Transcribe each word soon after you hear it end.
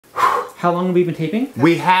How long have we been taping?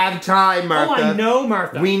 We have time, Martha. Oh, I know,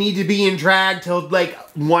 Martha. We need to be in drag till like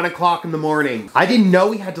 1 o'clock in the morning. I didn't know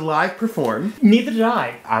we had to live perform. Neither did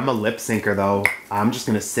I. I'm a lip syncer though. I'm just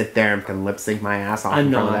gonna sit there and can lip sync my ass off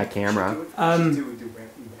in front of that camera.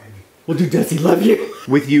 We'll do Does He Love You?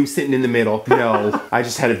 With you sitting in the middle. No. I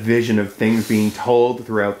just had a vision of things being told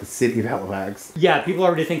throughout the city of Halifax. Yeah, people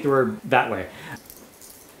already think that we're that way.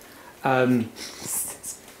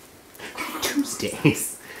 Tuesdays.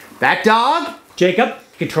 That dog? Jacob,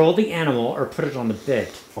 control the animal or put it on the bed.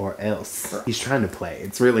 Or else. He's trying to play.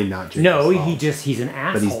 It's really not Jacob's No, fault. he's an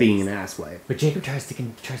asshole. But he's being an asswipe. But Jacob tries to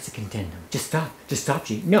contend him. Just stop,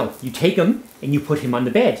 G. No, you take him and you put him on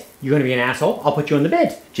the bed. You're gonna be an asshole, I'll put you on the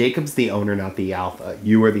bed. Jacob's the owner, not the alpha.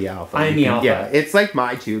 You are the alpha. I'm the alpha. Yeah, it's like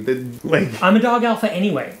my two. I'm a dog alpha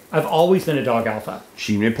anyway. I've always been a dog alpha.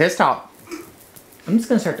 She been pissed off. I'm just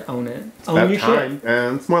gonna start to own it. It's own about your time. shit.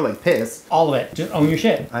 It's more like piss. All of it. Just own your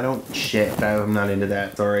shit. I don't shit. I'm not into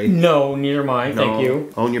that. Sorry. No, neither am I. No. Thank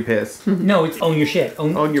you. Own your piss. No, it's own your shit.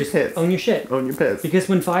 Own your piss. Own your shit. Own your piss. Because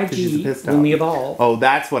when 5G, when we evolve. Oh,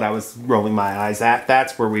 that's what I was rolling my eyes at.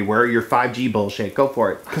 That's where we were. Your 5G bullshit. Go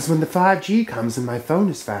for it. Because when the 5G comes and my phone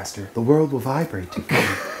is faster, the world will vibrate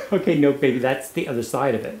together. Okay, no, baby, that's the other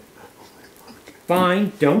side of it.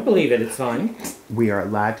 Fine, don't believe it, it's fine. We are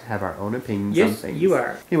allowed to have our own opinions on Yes, things. you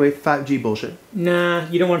are. Anyway, 5G bullshit. Nah,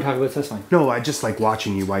 you don't want to talk about it, so that's fine. No, I just like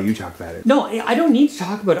watching you while you talk about it. No, I don't need to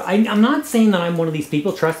talk about it. I'm not saying that I'm one of these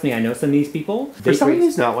people. Trust me, I know some of these people. For someone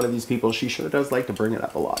who's not one of these people, she sure does like to bring it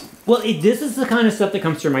up a lot. Well, this is the kind of stuff that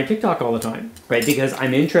comes through my TikTok all the time, right? Because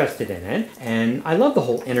I'm interested in it, and I love the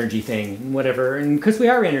whole energy thing and whatever, and because we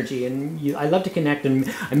are energy, and I love to connect,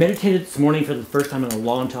 and I meditated this morning for the first time in a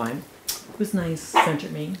long time. It was nice,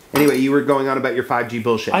 centered me. Anyway, you were going on about your 5G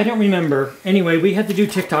bullshit. I don't remember. Anyway, we had to do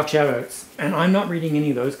TikTok shoutouts, and I'm not reading any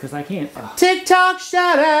of those because I can't. TikTok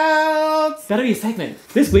shoutouts! That'll be a segment.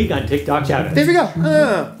 This week on TikTok shoutouts. There we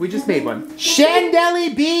go. We just made one.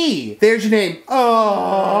 Shandelly B. There's your name.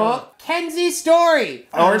 Oh. Kenzie Story.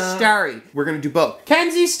 Or Starry. We're going to do both.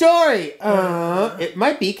 Kenzie Story. It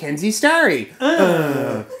might be Kenzie Starry.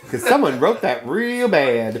 Because someone wrote that real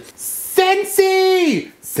bad.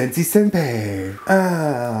 Sensi! Sensi Senpai.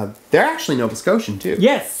 They're actually Nova Scotian too.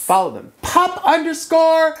 Yes. Follow them. Pup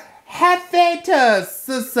 _ Hephatus.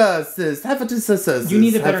 You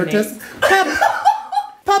need a better name. Pup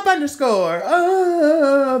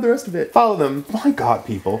 _ the rest of it. Follow them. My God,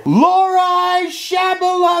 people. Lori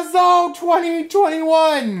Shabalazo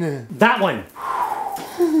 2021. That one.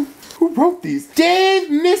 Who wrote these? Dave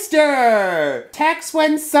Mister. Text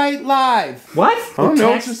when site live. What? Oh,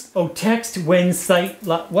 no, text, just... text when site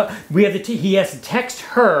what? We have he has to text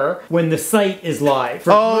her when the site is live.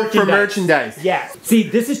 For merchandise. Yeah. See,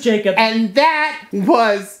 this is Jacob. And that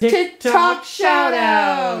was TikTok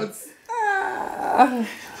shoutouts.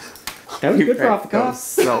 That was good for off the That cuff. was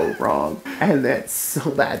so wrong. And that's so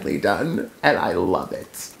badly done. And I love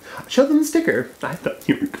it. Show them the sticker. I thought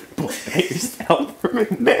you were going to point at yourself from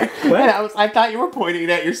in there. What? And I thought you were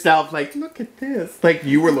pointing at yourself like, look at this. Like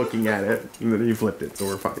you were looking at it. And then you flipped it, so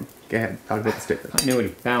we're fine. Go ahead. Talk about the sticker.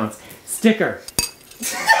 Continuity. Balance. Sticker.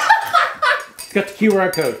 It's got the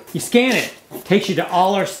QR code. You scan it. Takes you to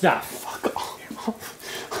all our stuff. Fuck off.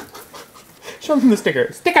 Show them the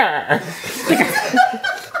sticker. Sticker! Sticker!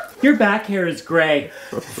 Your back hair is gray.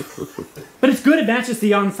 But it's good, it matches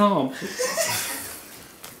the ensemble.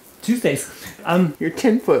 Tuesdays. Your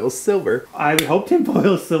tinfoil's silver. I would hope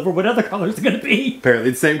tinfoil is silver. What other color is it going to be?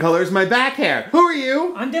 Apparently the same color as my back hair. Who are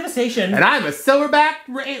you? I'm Devastation. And I'm a silverback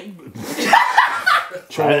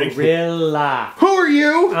Gorilla. Who are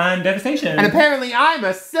you? I'm Devastation. And apparently I'm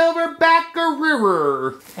a silverback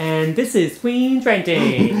gorilla. And this is Queen's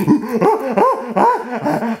Ranting.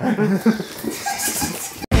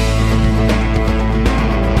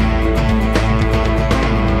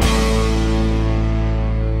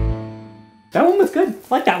 That one was good. I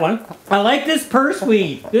like that one. I like this purse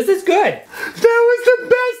weave. This is good. That was the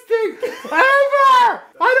best thing ever!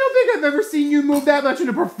 I don't think I've ever seen you move that much in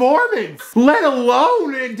a performance, let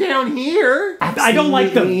alone down here. I don't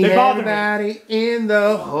like them. They bother me. Everybody in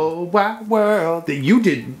the whole wide world. That you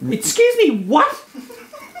did. Excuse me, what?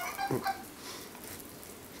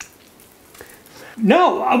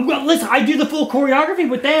 No, well, listen, I do the full choreography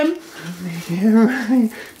with them.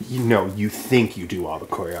 You know, you think you do all the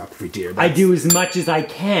choreography, dear. I do as much as I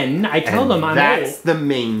can. I tell them I'm that's old. the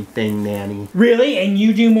main thing, Nanny. Really? And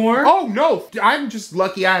you do more? Oh, no. I'm just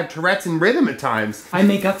lucky I have Tourette's and rhythm at times. I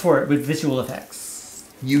make up for it with visual effects.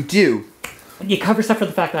 You do. You cover stuff for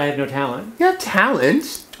the fact that I have no talent. You have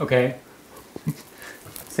talent. Okay.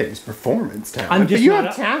 Say it was performance talent. I'm just but you not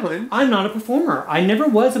have talent. I'm not a performer. I never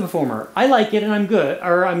was a performer. I like it and I'm good,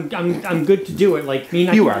 or I'm good to do it. Like, I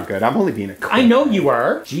mean, You are good. I'm only being a quick. I know you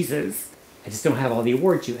are. Jesus, I just don't have all the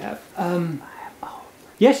awards you have.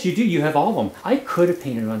 Yes, you do. You have all of them. I could have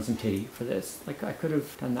painted on some titty for this. Like, I could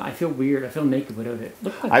have done that. I feel weird. I feel naked without it.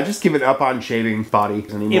 Look like I've just given up on shaving body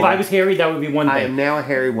anymore. if I was hairy, that would be one thing. I am now a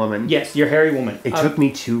hairy woman. Yes, you're a hairy woman. It took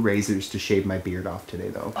me 2 razors to shave my beard off today,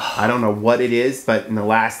 though. I don't know what it is, but in the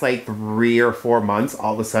last, like, 3 or 4 months,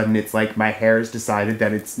 all of a sudden, it's like my hair has decided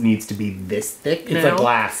that it needs to be this thick now. It's like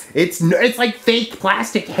glass. It's like fake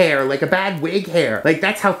plastic hair, like a bad wig hair. Like,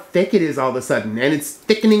 that's how thick it is all of a sudden, and it's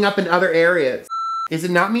thickening up in other areas. Is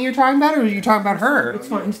it not me you're talking about, or are you talking about her? It's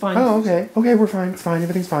fine. It's fine. Oh, okay. Okay, we're fine. It's fine.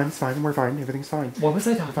 Everything's fine. It's fine. We're fine. Everything's fine. What was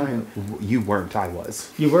I talking Fine. about? You weren't. I was.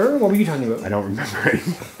 You were? What were you talking about? I don't remember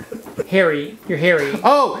anymore. Hairy. You're hairy.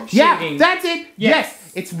 Oh, yeah. Shaving. That's it. Yes.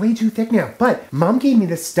 It's way too thick now. But Mom gave me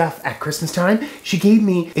this stuff at Christmas time. She gave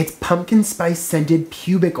me, it's pumpkin spice scented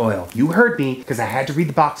pubic oil. You heard me, because I had to read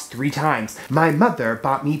the box 3 times. My mother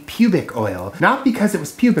bought me pubic oil. Not because it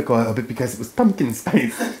was pubic oil, but because it was pumpkin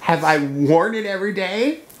spice. Have I worn it every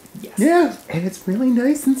day? Yes. Yeah, and it's really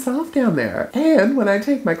nice and soft down there. And when I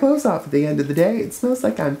take my clothes off at the end of the day, it smells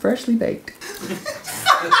like I'm freshly baked.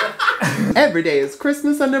 Every day is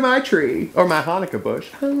Christmas under my tree. Or my Hanukkah bush.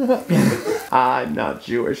 I'm not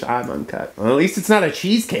Jewish, I'm uncut. Well, at least it's not a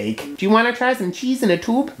cheesecake. Do you want to try some cheese in a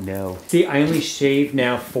tube? No. See, I only shave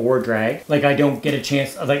now for drag. Like, I don't get a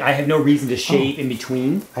chance. Like, I have no reason to shave in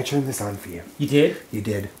between. I turned this on for you. You did? You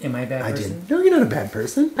did. Am I a bad person? I did. No, you're not a bad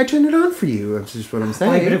person. I turned it on for you. That's just what I'm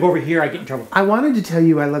saying. I better go over here. I get in trouble. I wanted to tell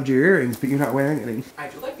you I loved your earrings, but you're not wearing any. I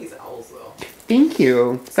do like these owls, though. Thank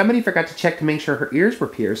you. Somebody forgot to check to make sure her ears were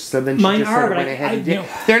pierced, so then she Mine just are, sort of but went I ahead and did. know.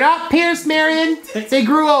 They're not pierced, Marion. They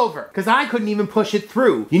grew over, because I couldn't even push it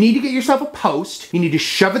through. You need to get yourself a post. You need to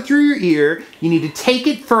shove it through your ear. You need to take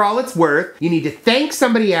it for all it's worth. You need to thank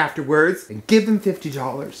somebody afterwards and give them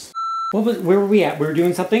 $50. Where were we at? We were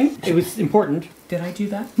doing something? It was important. Did I do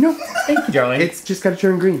that? No. Thank you, darling. It's just got to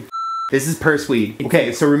turn green. This is purse weed.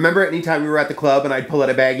 Okay, so remember anytime we were at the club and I'd pull out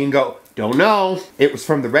a bag and go, don't know. It was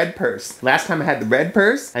from the red purse. Last time I had the red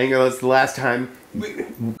purse, I think it was the last time.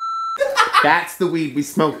 That's the weed we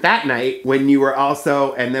smoked that night when you were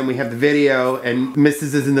also, and then we have the video and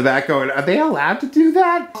Mrs. is in the back going, are they allowed to do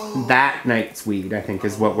that? That night's weed, I think,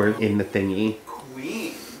 is what we're in the thingy.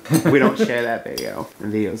 Queen. We don't share that video. The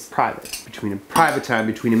video's private. Private time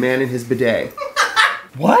between a man and his bidet.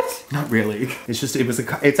 What? Not really.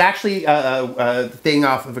 It's actually a thing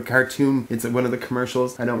off of a cartoon. It's one of the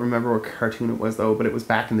commercials. I don't remember what cartoon it was though, but it was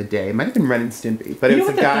back in the day. It might have been Ren and Stimpy. But You it know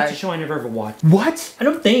was what? a guy. That's a show I never ever watched. What? I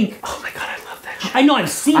don't think. Oh my god, I love that show. I know, I've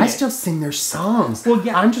seen I it. still sing their songs. Well,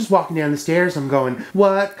 yeah. I'm just walking down the stairs. I'm going,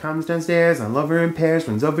 what comes downstairs on lover in pairs,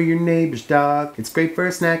 runs over your neighbor's dog. It's great for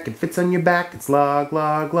a snack. It fits on your back. It's log,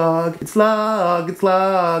 log, log. It's log, it's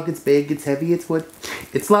log. It's big, it's heavy, it's wood.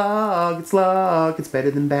 It's log, it's log. It's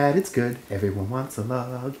better than bad, it's good. Everyone wants a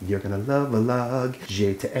log. You're gonna love a log.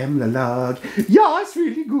 Je t'aime la log. Yeah, it's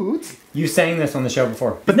really good. You sang this on the show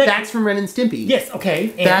before. But that's from Ren and Stimpy. Yes, okay.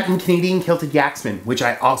 And That and Canadian Kilted Yaxman, which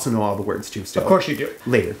I also know all the words to still. of course you do.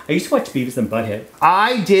 Later. I used to watch Beavis and Butthead.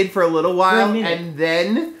 I did for a little while, For a minute. and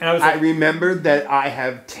then And I was I like- remembered that I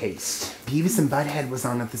have taste. Beavis and Butthead was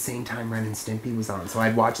on at the same time Ren and Stimpy was on. So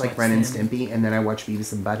I'd watch like Ren and Stimpy, and then I watched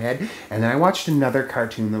Beavis and Butthead, and then I watched another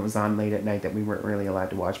cartoon that was on late at night that we weren't really allowed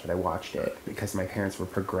to watch, but I watched it because my parents were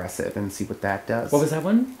progressive, and see what that does. What was that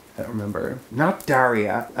one? I don't remember. Not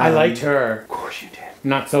Daria. I liked her. Of course you did.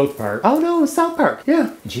 Not South Park. Oh no, it was South Park.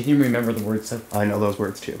 Yeah. And she didn't remember the words. So I know those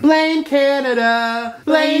words too. Blame Canada,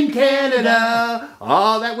 blame Canada,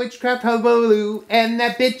 all that witchcraft hullabaloo, and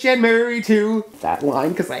that bitch Anne Murray too. That line,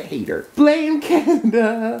 because I hate her. Blame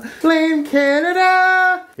Canada, blame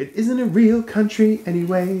Canada. It isn't a real country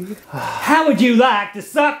anyway. how would you like to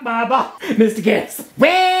suck my ball, Mr. Kiss?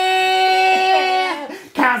 Well,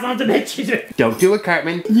 Cows on the bitch. don't do it,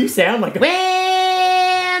 Cartman. You sound like a...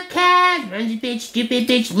 Well, cat, runs bitch, stupid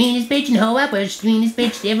bitch, meanest bitch, and hoe up, meanest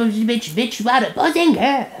bitch, devil's bitch, what a buzzing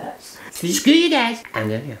girls. Screw you guys. I'm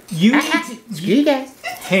gonna. You need to... Screw you guys.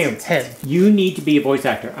 Him. You need to be a voice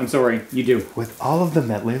actor. I'm sorry. You do. With all of them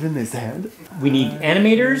that live in this head. We need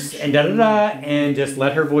animators and da-da-da, and just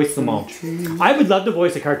let her voice them all. I would love to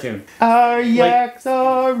voice a cartoon. Our yaks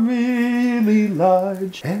are really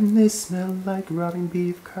large, and they smell like rotting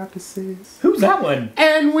beef carcasses. Who's that one?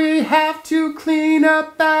 And we have to clean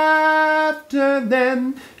up after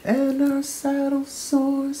them, and our saddle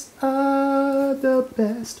sores are the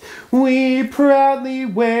best. We proudly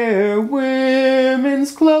wear women's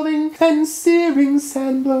burns clothing, and searing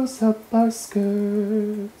sand blows up our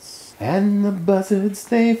skirts. And the buzzards,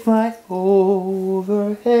 they fly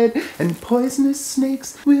overhead, and poisonous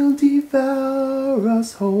snakes will devour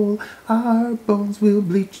us whole. Our bones will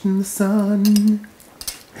bleach in the sun,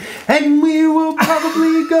 and we will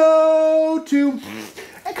probably go to,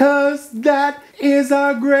 'cause that is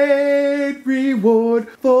our great reward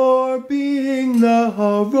for being the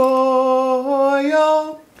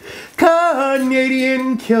Royal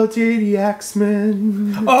Canadian Kilted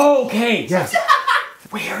Yaxman. Okay. Yes.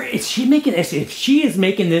 Where is she making this? If she is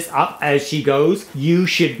making this up as she goes, you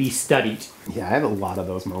should be studied. Yeah, I have a lot of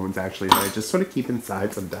those moments actually that I just sort of keep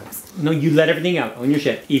inside sometimes. No, you let everything out on your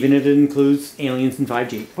shit, even if it includes aliens and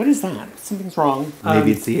 5G. What is that? Something's wrong.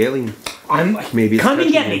 Maybe it's the alien. Maybe it's come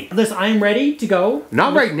and get touching me. Listen, I'm ready to go.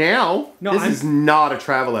 Not right now. No, this is not a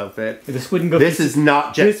travel outfit. This wouldn't go. This through, is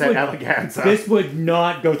not Jet this Set would- Eleganza. This would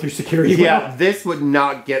not go through security. Yeah, well. this would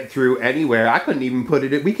not get through anywhere. I couldn't even put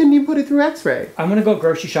it. We couldn't even put it through X-ray. I'm gonna go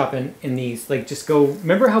grocery shopping in these. Like, just go.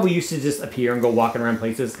 Remember how we used to just appear and go walking around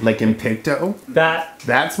places? Like in Pictou.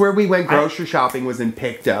 That's where we went grocery shopping. Was in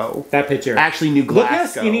Pictou. That picture. Actually, New Glasgow. Look how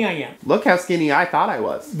skinny I am. Look how skinny I thought I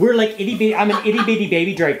was. We're like itty bitty. I'm an itty bitty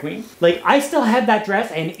baby drag queen. Like, I still have that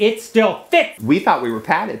dress and it still fits. We thought we were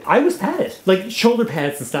padded. I was padded, like shoulder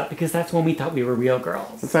pads and stuff, because that's when we thought we were real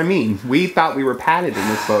girls. That's what I mean. We thought we were padded in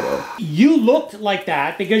this photo. You looked like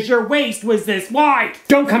that because your waist was this wide.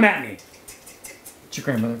 Don't come at me. It's your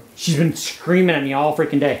grandmother. She's been screaming at me all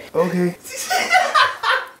freaking day. Okay.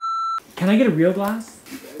 Can I get a real glass?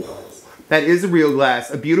 That is a real glass.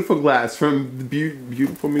 A beautiful glass from the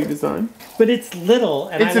Beautiful Me Design. But it's little.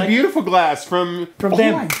 And It's a beautiful glass from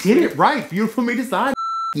them. I did it right. Beautiful Me Design.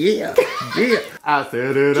 Yeah, yeah. I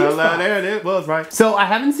said it out loud and it was right. So I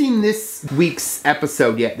haven't seen this week's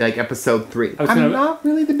episode yet, like episode 3. I'm not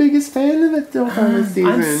really the biggest fan of it though this season.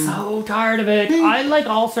 I'm so tired of it. I like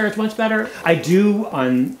All Stars much better. I do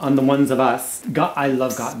on the ones of us. I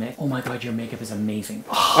love Gottmik. Oh my god, your makeup is amazing.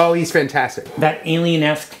 Oh, he's fantastic. That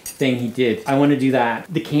alien-esque thing he did. I want to do that.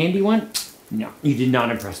 The candy one? No, you did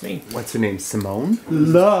not impress me. What's her name? Simone?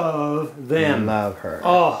 Love them. Love her.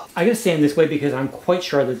 Oh, I gotta stand this way because I'm quite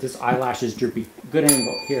sure that this eyelash is droopy. Good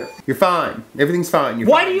angle here. You're fine. Everything's fine.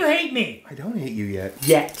 Why do you hate me? I don't hate you yet.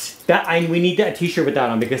 Yet. We need a t-shirt with that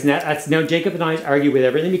on because now Jacob and I argue with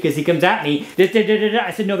everything because he comes at me.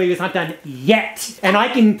 I said, no, baby, it's not done yet. And I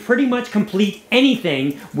can pretty much complete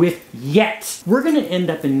anything with yet. We're gonna end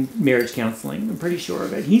up in marriage counseling. I'm pretty sure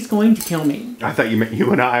of it. He's going to kill me. I thought you meant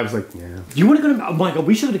you and I was like, yeah. You want to go to? Oh my god,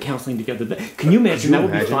 we should go to counseling together. Can you imagine? That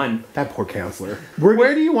would be fun. That poor counselor.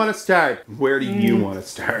 Where do you want to start? Where do you want to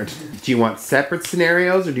start? Do you want separate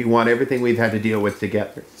scenarios or do you want everything we've had to deal with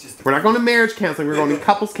together? We're not going to marriage counseling. We're going to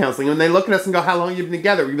couples counseling. When they look at us and go, how long have you been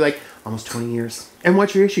together? We'd be like, almost 20 years. And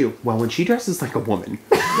what's your issue? Well, when she dresses like a woman.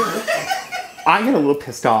 I get a little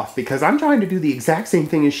pissed off because I'm trying to do the exact same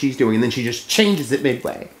thing as she's doing and then she just changes it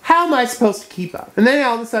midway. How am I supposed to keep up? And then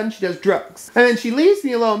all of a sudden she does drugs. And then she leaves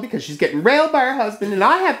me alone because she's getting railed by her husband and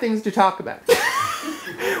I have things to talk about.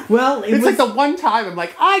 Well, it's like the one time I'm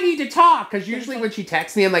like, I need to talk. Because usually when she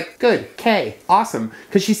texts me, I'm like, good, okay, awesome.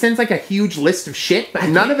 Because she sends like a huge list of shit, but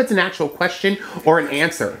none of it's an actual question or an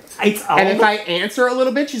answer. And if I answer a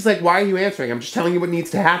little bit, she's like, why are you answering? I'm just telling you what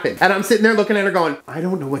needs to happen. And I'm sitting there looking at her going, I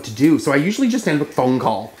don't know what to do. So I usually just end with a phone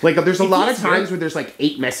call. Like there's a lot of times where there's like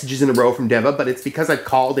 8 messages in a row from Deva, but it's because I've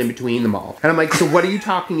called in between them all. And I'm like, so what are you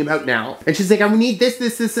talking about now? And she's like, I need this,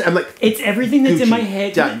 this, this. I'm like, it's everything that's in my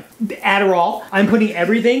head. Done. Adderall. I'm putting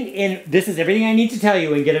everything in. This is everything I need to tell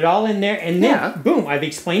you and get it all in there. And then, boom, I've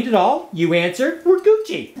explained it all. You answered. We're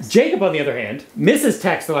Gucci. Jacob, on the other hand, misses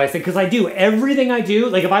text that I said because I do everything I do.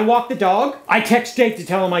 Like if I walk the dog, I text Jake to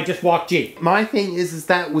tell him I just walked G. My thing is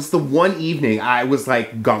that was the one evening I was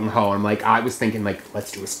like gung-ho. I'm like, I was thinking like,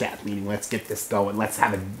 let's do a staff meeting. Let's get this going. Let's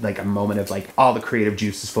have a moment of like all the creative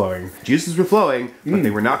juices flowing. Juices were flowing, but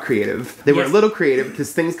they were not creative. They were a little creative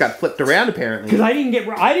because things got flipped around apparently. Because I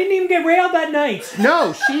didn't even get railed that night.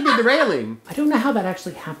 No, she did the railing. I don't know how that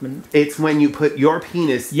actually happened. It's when you put your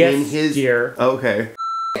penis in his... dear. Okay.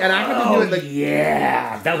 And I have to do it like...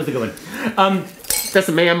 yeah. That was a good one. That's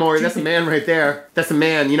a man, Maury. That's a man right there. That's a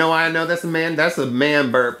man. You know why I know that's a man? That's a man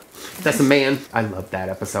burp. That's a man. I loved that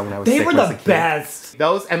episode when I was sick. They were the best.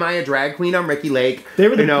 Those, am I a drag queen on Ricky Lake? They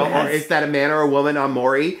were the best. Or is that a man or a woman on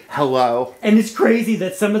Maury? Hello. And it's crazy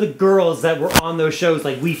that some of the girls that were on those shows,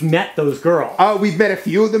 like we've met those girls. Oh, we've met a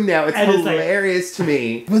few of them now. It's hilarious to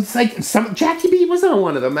me. It's like Jackie B was on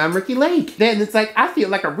one of them on Ricky Lake. Then it's like, I feel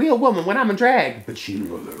like a real woman when I'm in drag. But she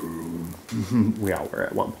We all were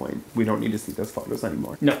at one point. We don't need to see those photos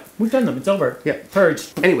anymore. No, we've done them. It's over. Yep.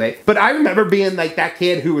 Purged. Anyway, but I remember being like that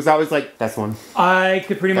kid who was always like, that's one. I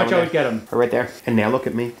could pretty much one always there. get them. Or right there. And now look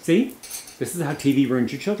at me. See? This is how TV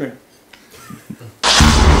ruins your children.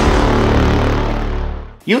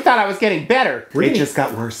 You thought I was getting better. Really? It just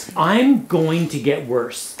got worse. I'm going to get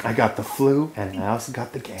worse. I got the flu, and I also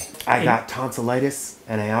got the gay. I got tonsillitis,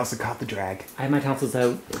 and I also caught the drag. I have my tonsils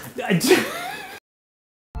out.